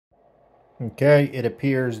Okay, it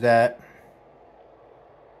appears that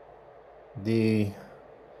the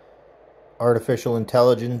artificial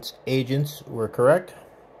intelligence agents were correct.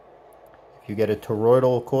 If you get a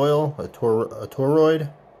toroidal coil, a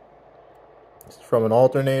toroid, it's from an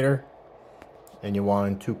alternator, and you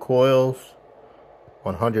wind two coils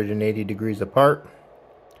 180 degrees apart,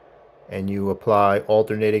 and you apply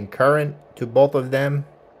alternating current to both of them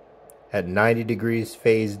at 90 degrees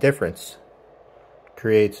phase difference,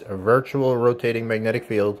 creates a virtual rotating magnetic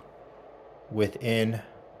field within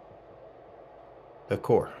the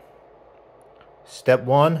core. Step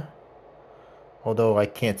one, although I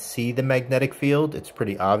can't see the magnetic field, it's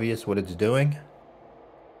pretty obvious what it's doing.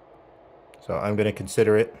 So I'm going to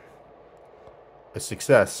consider it a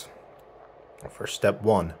success for step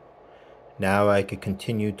one. Now I could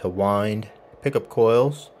continue to wind pickup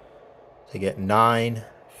coils to get 9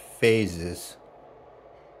 phases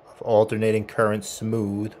of alternating current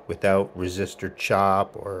smooth without resistor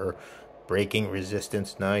chop or breaking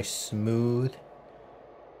resistance. Nice smooth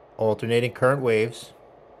alternating current waves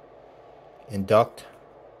induct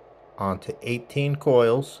onto 18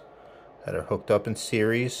 coils that are hooked up in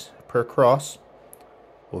series per cross.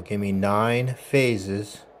 Will give me 9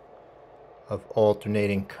 phases of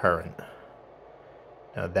alternating current.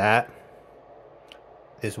 Now that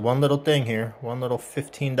is one little thing here, one little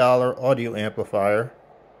 $15 audio amplifier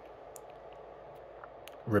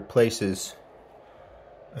replaces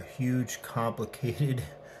a huge complicated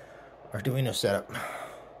Arduino setup.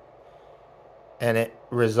 And it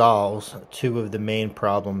resolves 2 of the main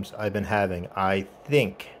problems I've been having, I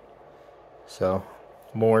think. So,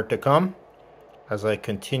 more to come as I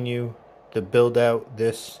continue to build out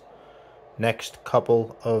this next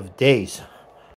couple of days.